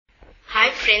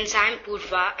Hi friends, I am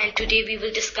Purva and today we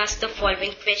will discuss the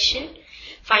following question.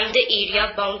 Find the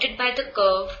area bounded by the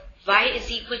curve y is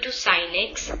equal to sin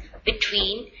x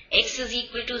between x is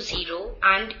equal to 0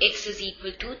 and x is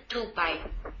equal to 2 pi.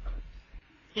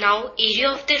 Now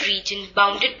area of the region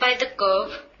bounded by the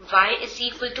curve y is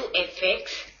equal to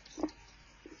fx,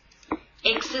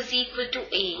 x is equal to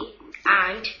a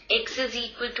and x is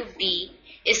equal to b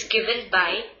is given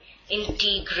by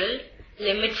integral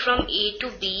limit from a to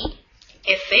b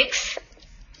fx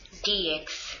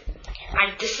dx,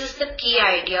 and this is the key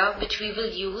idea which we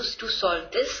will use to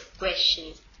solve this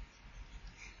question.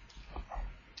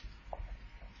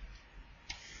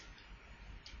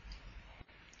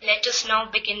 Let us now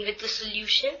begin with the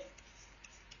solution.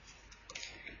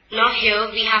 Now here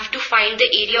we have to find the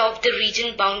area of the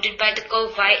region bounded by the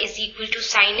curve y is equal to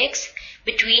sin x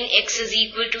between x is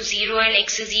equal to 0 and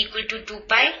x is equal to 2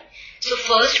 pi. So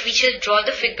first we shall draw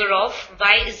the figure of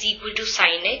y is equal to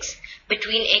sin x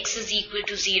between x is equal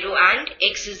to 0 and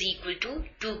x is equal to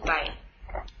 2 pi.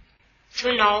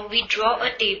 So now we draw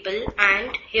a table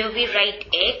and here we write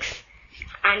x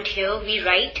and here we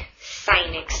write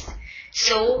sin x.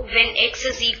 So when x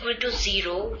is equal to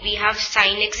 0, we have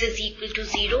sin x is equal to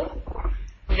 0.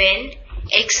 When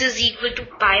x is equal to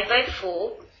pi by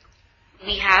 4,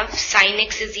 we have sin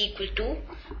x is equal to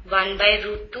 1 by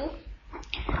root 2.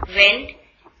 When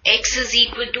x is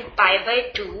equal to pi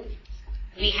by 2,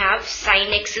 we have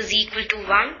sin x is equal to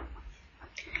 1.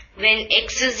 When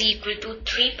x is equal to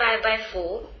 3 pi by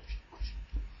 4,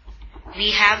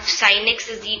 we have sin x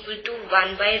is equal to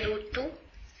 1 by root 2.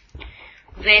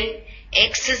 When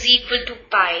x is equal to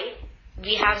pi,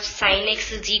 we have sin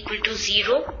x is equal to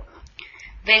 0.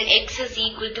 When x is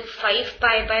equal to 5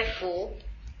 pi by 4,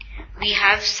 we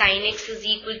have sin x is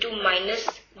equal to minus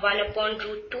 1 upon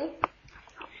root 2.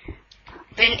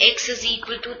 When x is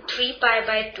equal to 3 pi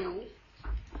by 2,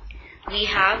 we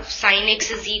have sin x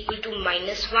is equal to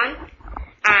minus 1.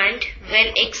 And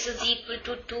when x is equal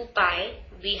to 2 pi,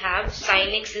 we have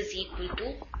sin x is equal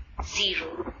to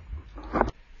 0.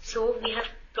 So we have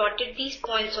plotted these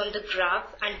points on the graph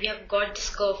and we have got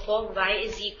this curve for y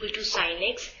is equal to sin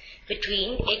x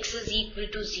between x is equal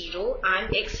to 0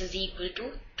 and x is equal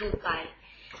to 2 pi.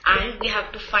 And we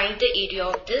have to find the area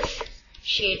of this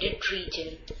shaded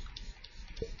region.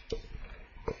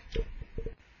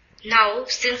 Now,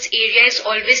 since area is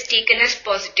always taken as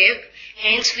positive,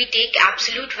 hence we take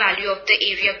absolute value of the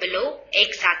area below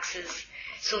x-axis.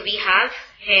 So we have,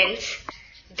 hence,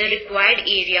 the required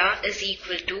area is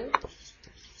equal to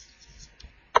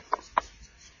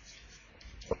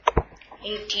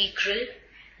integral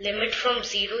limit from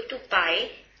 0 to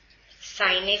pi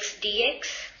sin x dx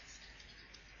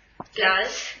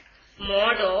plus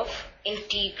mod of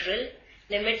integral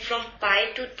limit from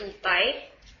pi to 2 pi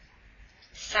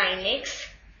sin x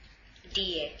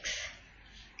dx,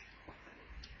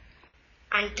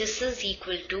 and this is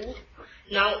equal to,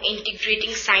 now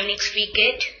integrating sin x we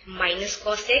get minus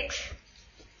cos x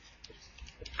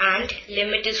and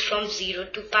limit is from 0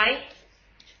 to pi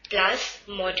plus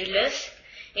modulus,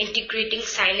 integrating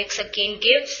sin x again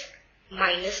gives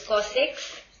minus cos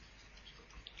x,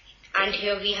 and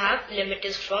here we have limit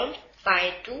is from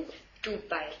pi to 2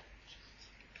 pi.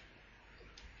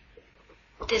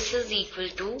 This is equal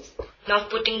to, now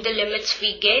putting the limits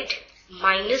we get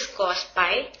minus cos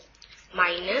pi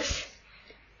minus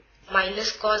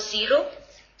cos 0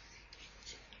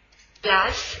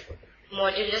 plus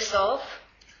modulus of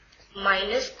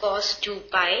minus cos 2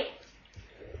 pi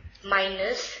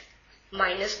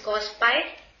minus cos pi.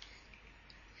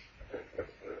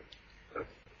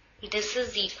 This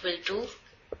is equal to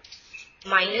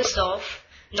minus of,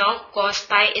 now cos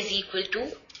pi is equal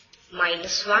to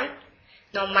minus 1.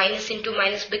 Now minus into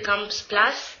minus becomes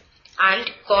plus and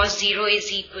cos 0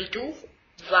 is equal to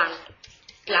 1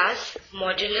 plus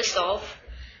modulus of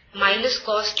minus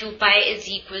cos 2 pi is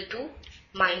equal to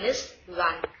minus 1.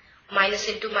 Minus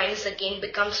into minus again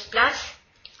becomes plus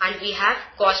and we have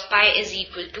cos pi is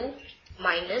equal to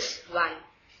minus 1.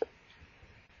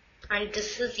 And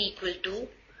this is equal to,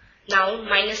 now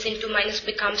minus into minus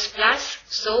becomes plus,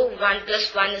 so 1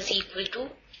 plus 1 is equal to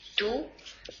 2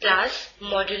 plus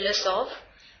modulus of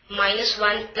minus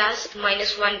 1 plus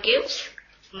minus 1 gives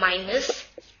minus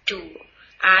 2.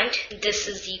 And this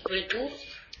is equal to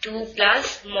 2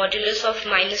 plus modulus of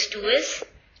minus 2 is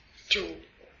 2.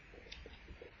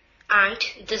 And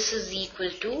this is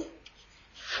equal to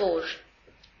 4.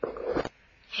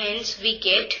 Hence we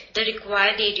get the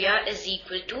required area is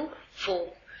equal to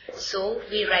 4. So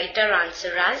we write our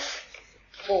answer as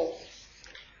 4.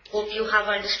 Hope you have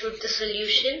understood the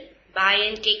solution. Bye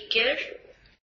and take care.